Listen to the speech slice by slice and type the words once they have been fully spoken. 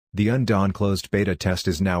The Undawn Closed Beta Test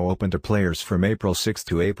is now open to players from April 6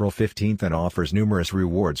 to April 15 and offers numerous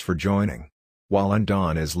rewards for joining. While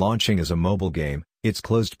Undawn is launching as a mobile game, its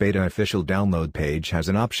closed beta official download page has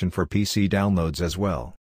an option for PC downloads as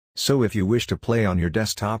well. So if you wish to play on your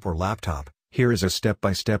desktop or laptop, here is a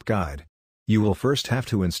step-by-step guide. You will first have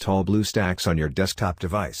to install BlueStacks on your desktop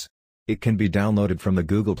device. It can be downloaded from the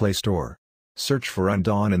Google Play Store. Search for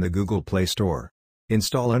Undawn in the Google Play Store.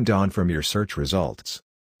 Install Undawn from your search results.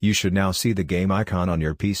 You should now see the game icon on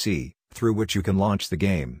your PC, through which you can launch the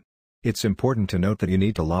game. It's important to note that you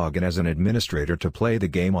need to log in as an administrator to play the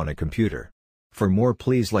game on a computer. For more,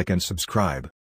 please like and subscribe.